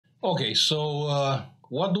Okay, so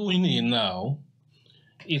what do we need now?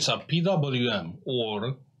 It's a PWM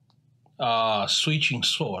or a switching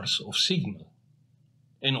source of signal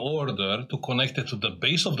in order to connect it to the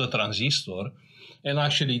base of the transistor and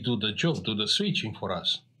actually do the job, do the switching for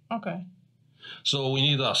us. Okay. So we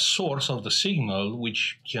need a source of the signal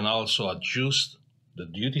which can also adjust the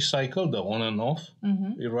duty cycle, the on and off,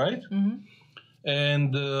 right?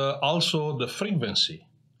 And also the frequency.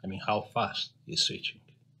 I mean, how fast is switching?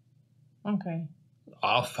 Okay.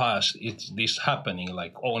 How fast is this happening,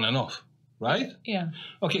 like on and off, right? Yeah.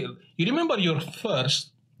 Okay, you remember your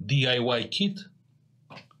first DIY kit?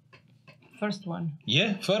 First one.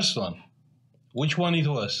 Yeah, first one. Which one it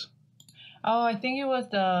was? Oh, I think it was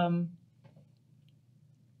the.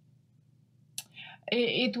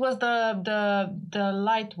 It was the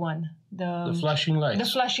light one. The flashing light. The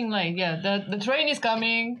flashing light, yeah. The train is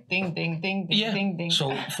coming. Ding, ding, ding, ding, yeah. ding, ding.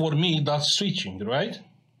 So for me, that's switching, right?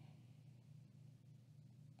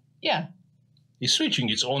 Yeah. It's switching.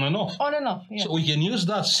 It's on and off. On and off, yeah. So we can use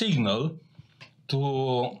that signal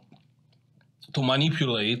to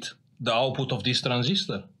manipulate the output of this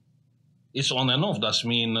transistor. It's on and off. That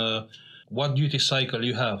means what duty cycle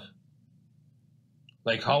you have.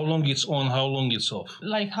 Like how long it's on, how long it's off.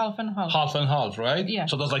 Like half and half. Half and half, right? Yeah.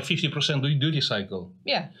 So that's like 50% duty cycle.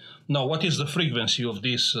 Yeah. Now, what is the frequency of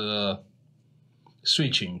this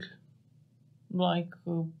switching? Like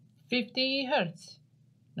 50 hertz.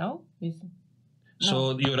 No?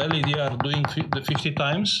 So your LED are doing the 50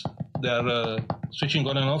 times? They are switching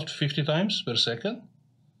on and off 50 times per second?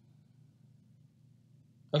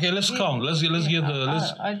 Okay, let's count. Let's get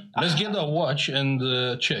a watch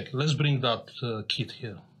and check. Let's bring that kit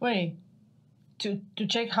here. Wait, to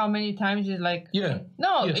check how many times is like? Yeah.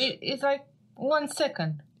 No, yes. It's like 1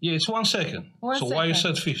 second. Yeah, it's 1 second. So why you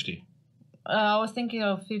said 50? I was thinking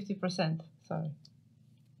of 50%. Sorry.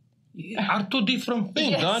 Are two different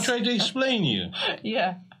things. Yes. I'm trying to explain you.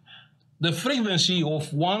 Yeah. The frequency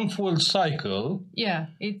of one full cycle. Yeah,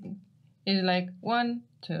 it is like 1,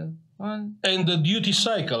 2, 1. And the duty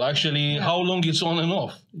cycle, actually, how long it's on and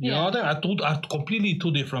off. You know what I mean? Are completely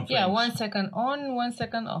two different things. Yeah, 1 second on, 1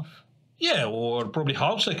 second off. Yeah, or probably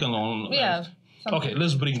half second on. Yeah. Okay,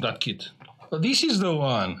 let's bring that kit. This is the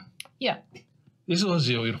one. Yeah. This was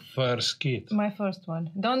your first kit. My first one.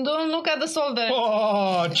 Don't look at the solder.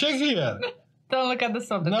 Oh, check here. Don't look at the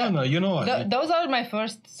solder. No, you know what? Those are my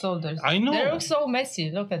first solders. I know. They're so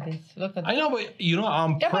messy. Look at this. I know, but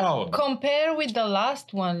I'm proud. But compare with the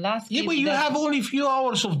last one, Yeah, but you have only a few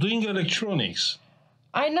hours of doing electronics.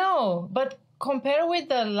 I know, but compare with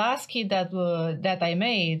the last kit that I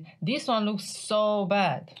made. This one looks so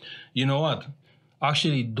bad. You know what?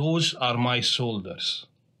 Actually, those are my solders.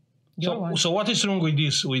 So what is wrong with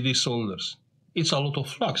these solders? It's a lot of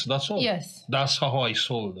flux, that's all. Yes. That's how I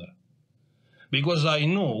solder. Because I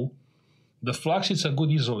know the flux is a good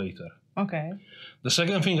isolator. Okay. The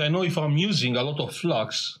second thing, I know if I'm using a lot of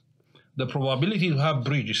flux, the probability to have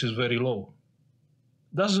bridges is very low.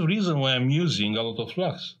 That's the reason why I'm using a lot of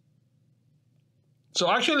flux. So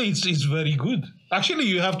actually, it's very good. Actually,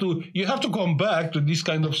 you have to come back to this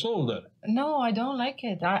kind of solder. No, I don't like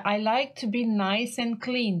it. I like to be nice and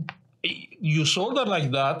clean. You solder like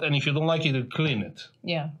that, and if you don't like it, you clean it.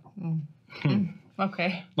 Yeah.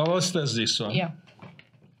 Okay. Now let's test this one. Yeah.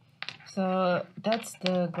 So that's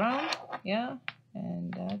the ground, yeah,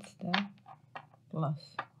 and that's the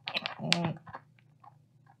plus.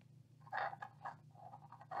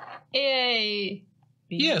 Yay!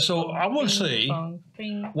 Yeah, so I will say,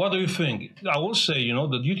 what do you think? I will say,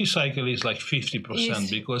 the duty cycle is like 50%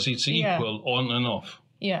 because it's equal on and off.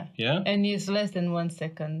 Yeah. Yeah? And it's less than 1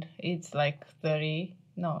 second. It's like 30.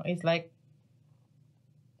 No, it's like...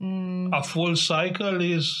 A full cycle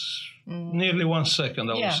is nearly 1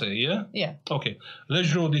 second, I would say, yeah? Yeah. Okay,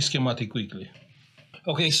 let's draw this schematic quickly.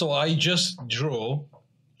 Okay, so I just draw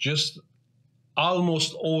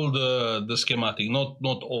almost all the schematic, not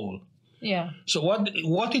all. Yeah. So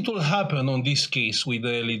what it will happen on this case with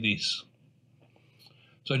the LEDs?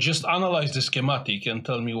 So just analyze the schematic and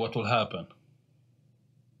tell me what will happen.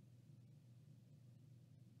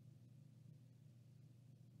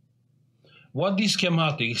 What these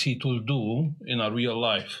schematics it will do in a real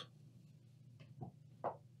life.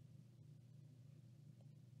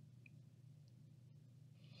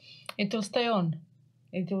 It will stay on.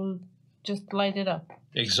 It will just light it up.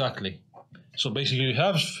 Exactly. So basically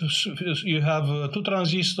you have two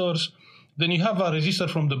transistors, then you have a resistor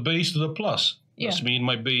from the base to the plus. Yeah. That means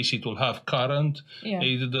my base, it will have current,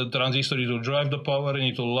 the transistor, it will drive the power and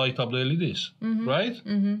it will light up the LEDs, right?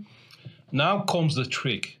 Now comes the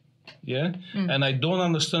trick, yeah? And I don't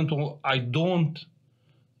understand,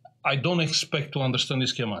 I don't expect to understand the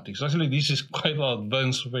schematics. Actually, this is quite an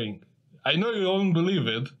advanced thing. I know you don't believe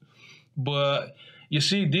it, but you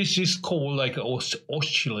see, this is called like an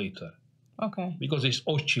oscillator. Okay. Because it's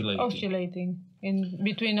oscillating. Oscillating in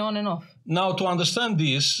between on and off. Now, to understand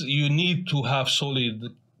this, you need to have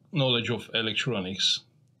solid knowledge of electronics.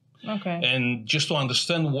 Okay. And just to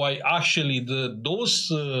understand why actually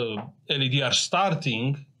those LED are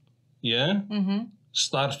starting,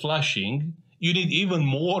 start flashing, you need even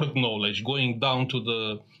more knowledge going down to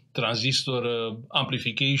the transistor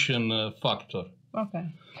amplification factor. Okay.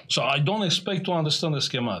 So I don't expect to understand the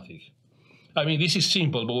schematic. I mean, this is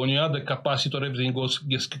simple, but when you add the capacitor, everything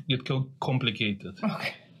gets complicated.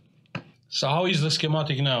 Okay. So how is the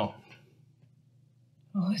schematic now?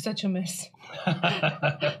 Oh, it's such a mess.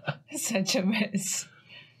 Such a mess.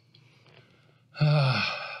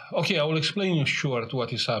 Okay, I will explain you short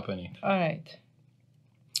what is happening. All right.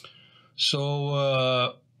 So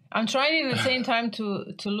I'm trying at the same time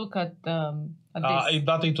to look at this.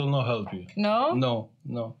 That it will not help you. No?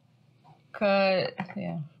 No.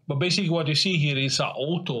 Yeah. But basically what you see here is an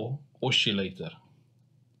auto oscillator.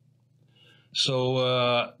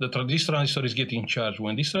 So this transistor is getting charged.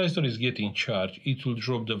 When this transistor is getting charged, it will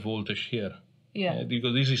drop the voltage here. Yeah.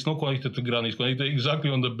 Because this is not connected to ground, it's connected exactly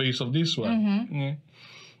on the base of this one. Yeah.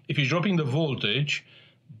 If you're dropping the voltage,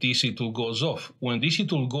 DC tool goes off. When DC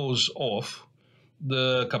tool goes off,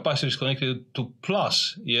 the capacitor is connected to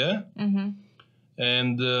plus,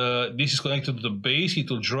 and this is connected to the base. It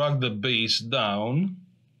will drag the base down.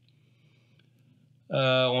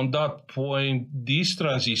 On that point, this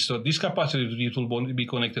transistor, this capacitor, it will be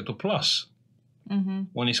connected to plus.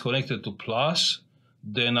 When it's connected to plus,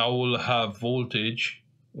 then I will have voltage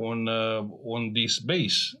on this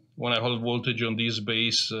base. When I hold voltage on this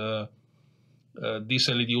base, this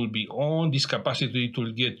LED will be on. This capacitor, it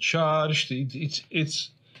will get charged.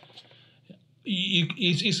 It's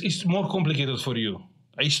more complicated for you.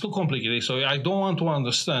 It's too complicated, so I don't want to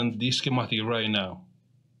understand this schematic right now.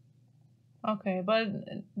 Okay, but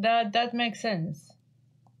that makes sense.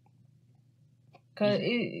 Because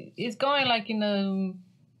it's going like in a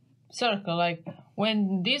circle. Like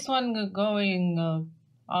when this one going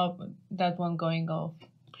up, that one going off.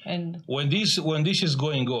 And when this is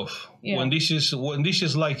going off, when this is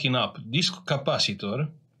lighting up, this capacitor,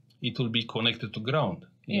 it will be connected to ground.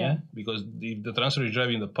 Because if the transistor is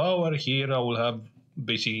driving the power, here I will have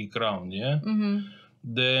basically ground.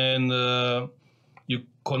 Then you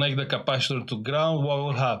connect the capacitor to ground, what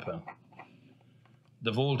will happen?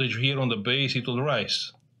 The voltage here on the base, it will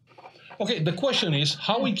rise. Okay, the question is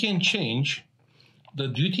how we can change the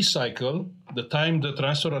duty cycle, the time the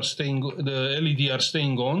transistor are staying, the LED are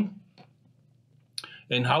staying on,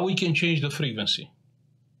 and how we can change the frequency.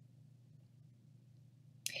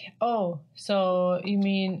 Oh, so you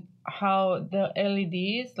mean how the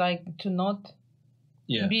LEDs like to not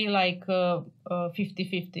be like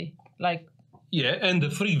 50-50, like. Yeah, and the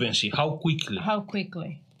frequency, how quickly. How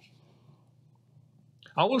quickly.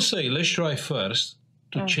 I will say, let's try first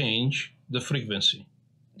to change the frequency.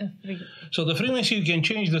 So the frequency, you can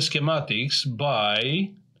change the schematics by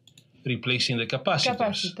replacing the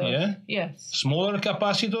capacitors. Yes. Smaller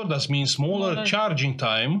capacitor, that means smaller charging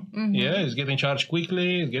time. It's getting charged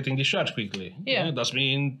quickly, it's getting discharged quickly. That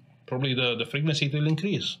means probably the frequency will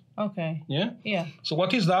increase. Okay. Yeah. So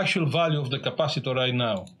what is the actual value of the capacitor right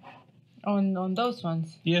now? On those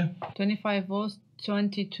ones? 25 volts,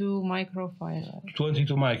 22 microfarad.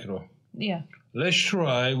 22 micro. Yeah. Let's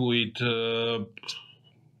try with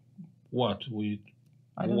what? With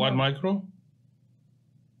 1 micro?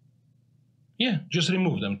 Yeah, just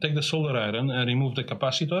remove them. Take the solder iron and remove the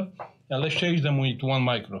capacitor, and let's change them with 1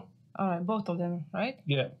 micro. All right, both of them, right?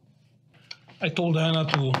 Yeah. I told Diana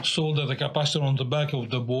to solder the capacitor on the back of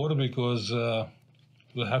the board because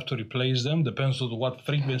we'll have to replace them. Depends on what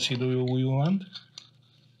frequency do we want.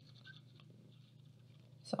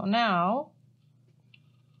 So now.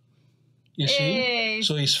 You see?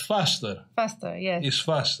 So it's faster. Faster, yes. It's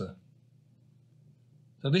faster.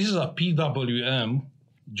 So this is a PWM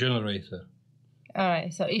generator. All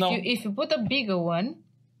right. So if you put a bigger one,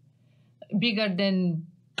 bigger than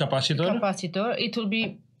capacitor, it will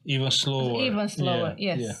be even slower.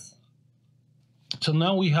 Yes. Yeah. So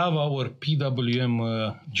now we have our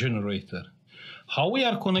PWM generator. How we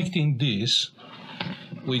are connecting this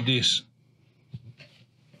with this?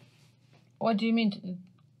 What do you mean?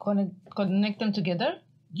 Connect them together?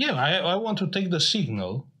 Yeah, I want to take the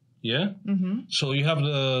signal. So you have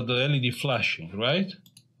the LED flashing, right?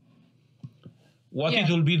 What it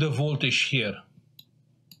will be the voltage here?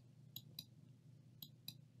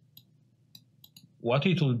 What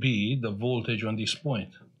it will be the voltage on this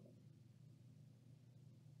point?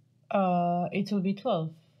 It will be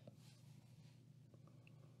 12.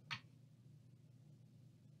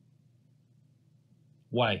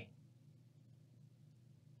 Why?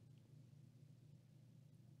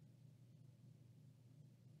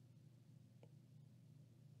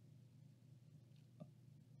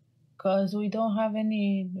 Because we don't have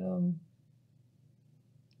any...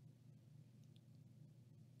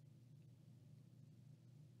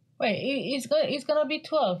 Wait, it's gonna be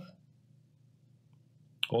 12.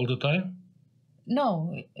 All the time?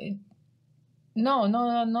 No, no,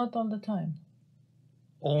 not all the time.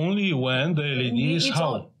 Only when the LED is It's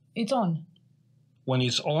how? on. It's on. When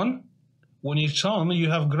it's on? When it's on, you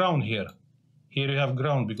have ground here. Here you have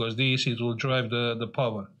ground because this, it will drive the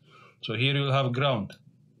power. So here you'll have ground.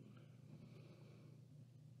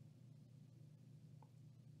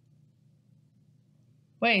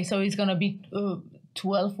 Wait, so it's gonna be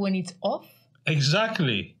 12 when it's off?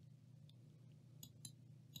 Exactly.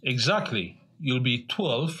 Exactly. You'll be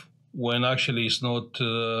 12 when actually it's not,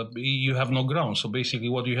 you have no ground. So basically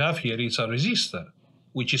what you have here is a resistor,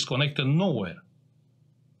 which is connected nowhere.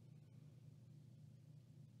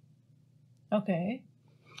 Okay.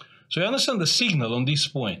 So you understand the signal on this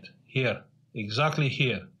point, here, exactly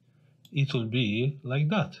here. It will be like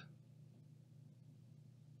that.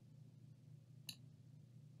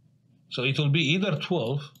 So it will be either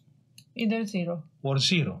 12 Either 0. or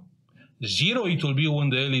 0. 0 it will be when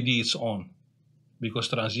the LED is on, because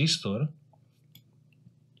transistor,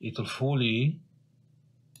 it will fully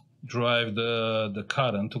drive the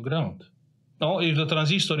current to ground. Now, if the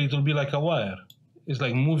transistor, it will be like a wire. It's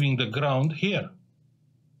like moving the ground here.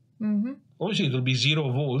 Mm-hmm. Obviously, it will be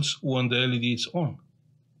 0 volts when the LED is on.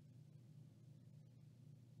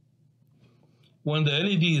 When the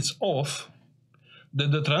LED is off,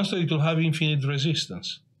 the transistor, it will have infinite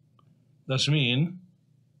resistance. That means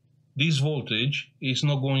this voltage is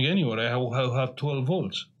not going anywhere. I will have 12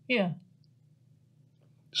 volts. Yeah.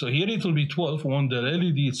 So here it will be 12 when the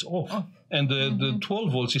LED is off. And the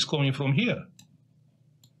 12 volts is coming from here.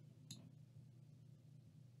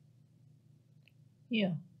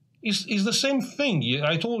 Yeah. It's the same thing.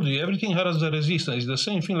 I told you, everything has a resistance. It's the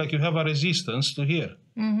same thing like you have a resistance to here.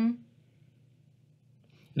 Mm-hmm.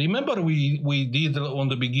 Remember we did on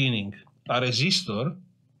the beginning, a resistor,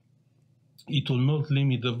 it will not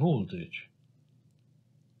limit the voltage.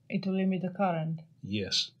 It will limit the current.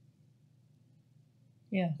 Yes.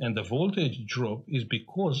 Yeah. And the voltage drop is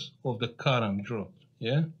because of the current drop.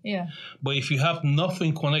 Yeah? Yeah. But if you have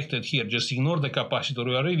nothing connected here, just ignore the capacitor.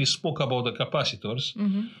 We already spoke about the capacitors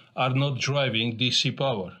are not driving DC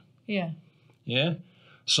power. Yeah. Yeah?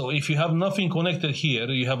 So if you have nothing connected here,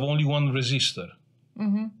 you have only one resistor.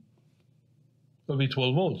 Mm-hmm. It'll be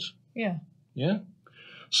 12 volts. Yeah. Yeah?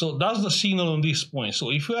 So that's the signal on this point. So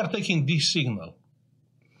if we are taking this signal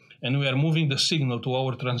and we are moving the signal to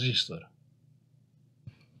our transistor,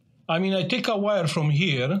 I mean, I take a wire from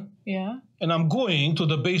here, yeah, and I'm going to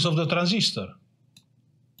the base of the transistor.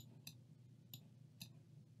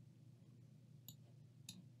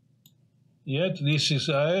 Yet this is,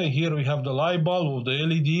 here we have the light bulb or the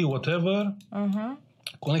LED, whatever,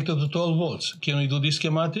 connected to 12 volts. Can we do this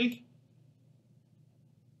schematic?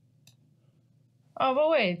 Oh, but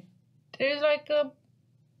wait, there's like a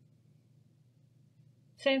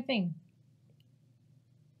same thing.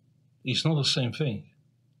 It's not the same thing.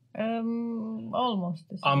 Almost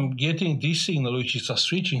the same. I'm getting this signal, which is a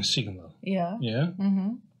switching signal. Yeah. Yeah.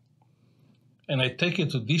 And I take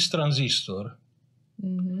it to this transistor,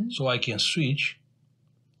 so I can switch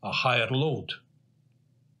a higher load.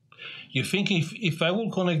 You think if I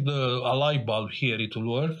will connect a light bulb here, it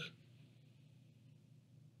will work?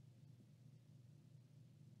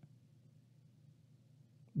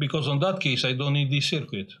 Because in that case, I don't need this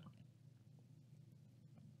circuit.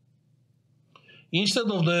 Instead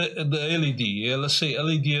of the LED, let's say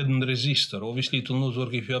LED and resistor, obviously it will not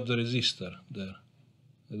work if you have the resistor there.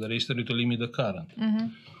 The resistor, it will limit the current.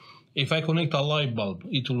 If I connect a light bulb,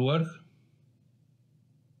 it will work?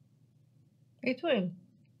 It will.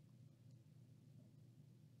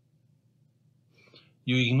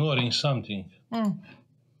 You're ignoring something.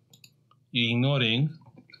 You're ignoring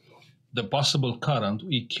the possible current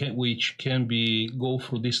which can go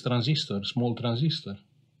through this transistor, small transistor.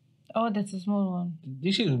 Oh, that's a small one.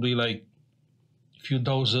 This will be like a few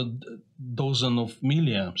dozen of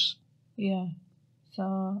milliamps. Yeah.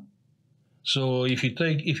 So if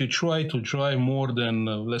you try to drive more than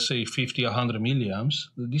let's say 50, 100 milliamps,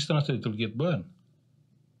 this transistor will get burned.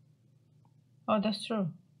 Oh, that's true.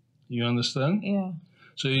 You understand? Yeah.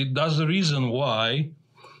 So that's the reason why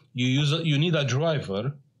you need a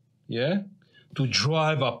driver, yeah, to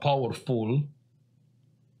drive a powerful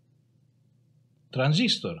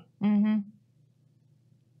transistor. Mm-hmm.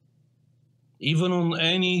 Even on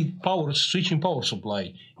any switching power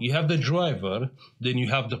supply, you have the driver, then you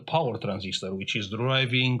have the power transistor, which is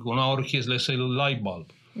driving, on our case, let's say, a light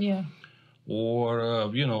bulb. Yeah. Or,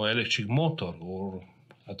 electric motor, or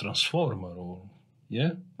a transformer, or,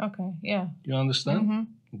 yeah? Okay, yeah. You understand?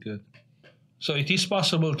 Mm-hmm. Good. So it is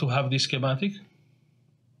possible to have this schematic?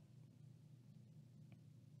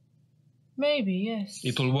 Maybe, yes.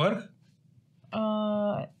 It will work?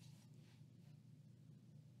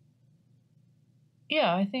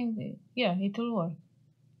 Yeah, I think, it will work.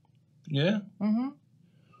 Yeah? Mm-hmm.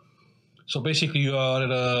 So basically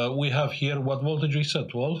we have here, what voltage we said,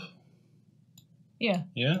 12? Yeah.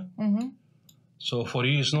 Yeah? Mm-hmm. So for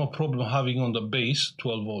you, it's no problem having on the base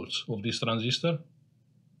 12 volts of this transistor?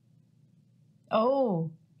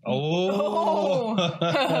 Oh. Oh!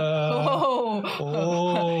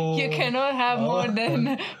 Oh. You cannot have more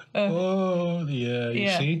than... you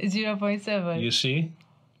see? 0.7. You see?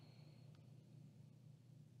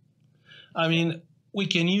 I mean, we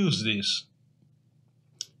can use this.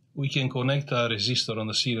 We can connect a resistor on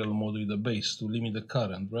the serial mode with the base to limit the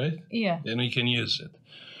current, right? Yeah. And we can use it.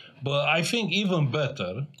 But I think even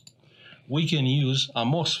better, we can use a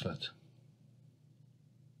MOSFET.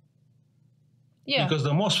 Yeah. Because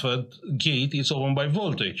the MOSFET gate is opened by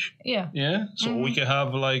voltage. Yeah. Yeah? So we can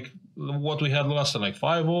have like what we had last time, like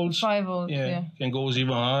 5 volts. 5 volts, yeah. Can go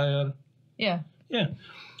even higher. Yeah. Yeah.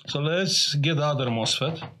 So let's get the other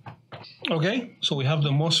MOSFET. Okay, so we have the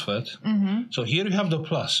MOSFET. Mm-hmm. So here you have the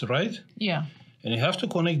plus, right? Yeah. And you have to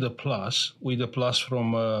connect the plus with the plus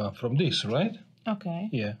from this, right? Okay.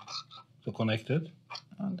 Yeah. So connect it.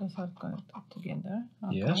 Those are connected together.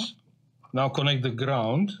 Okay. Yes. Now connect the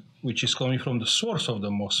ground, which is coming from the source of the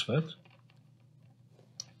MOSFET.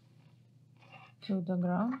 To the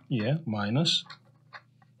ground. Yeah, minus.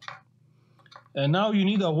 And now you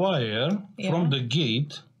need a wire from the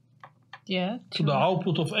gate to the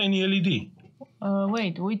output of any LED.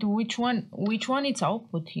 Wait, which one? Which one is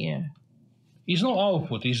output here? It's no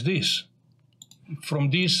output. It's this. From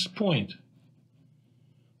this point,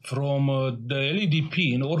 from the LED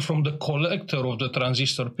pin or from the collector of the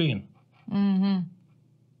transistor pin. Mm-hmm.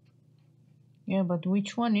 Yeah, but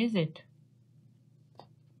which one is it?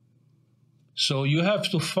 So you have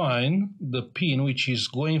to find the pin which is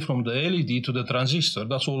going from the LED to the transistor.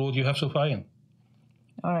 That's all what you have to find.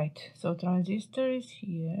 All right. So transistor is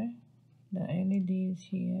here. The LED is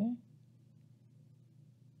here.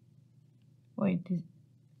 Wait,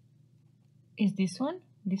 is this one?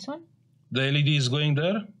 This one? The LED is going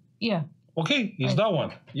there? Yeah. Okay, it's that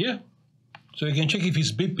one. Yeah. So you can check if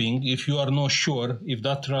it's beeping, if you are not sure if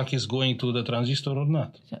that track is going to the transistor or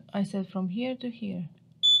not. So I said from here to here.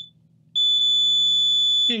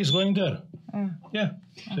 Yeah, it's going there. Yeah.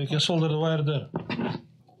 So you can solder the wire there.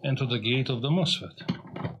 And to the gate of the MOSFET.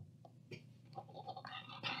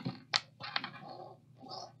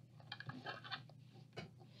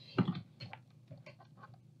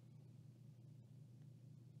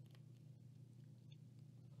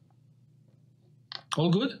 All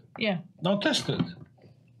good? Yeah. Now test it.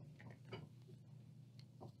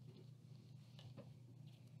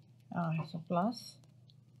 Alright, so plus.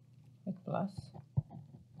 With plus.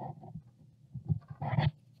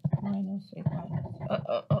 Minus, with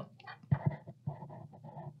minus.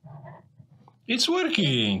 It's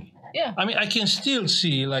working. Yeah. I mean, I can still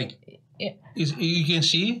see, like, you can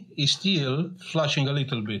see it's still flashing a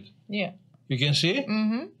little bit. Yeah. You can see?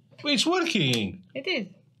 Mm-hmm. It's working. It is.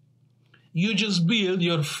 You just build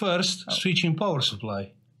your first switching power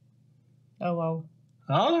supply. Oh, wow.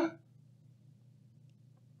 Huh?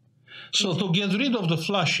 So to get rid of the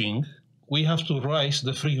flashing, we have to raise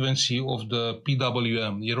the frequency of the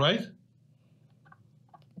PWM. You right?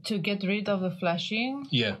 To get rid of the flashing?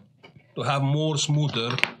 Yeah. To have more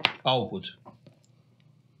smoother output.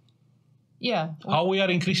 Yeah. How we are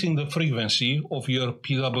increasing the frequency of your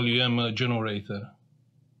PWM generator?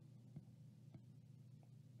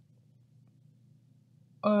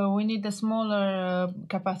 We need a smaller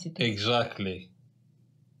capacity. Exactly.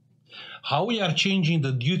 How we are changing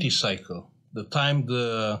the duty cycle, the time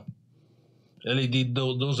the LED,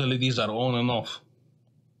 those LEDs are on and off.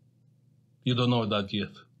 You don't know that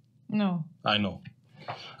yet. No. I know.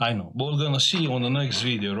 But we're gonna see on the next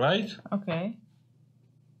video, right? Okay.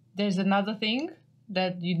 There's another thing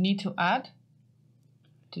that you need to add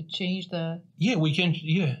to change the... Yeah, we can.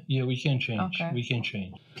 Yeah, we can change. Okay. We can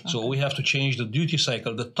change. Okay. So we have to change the duty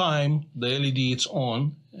cycle, the time the LED is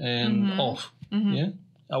on and off. Mm-hmm. Yeah,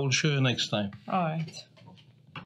 I will show you next time. All right.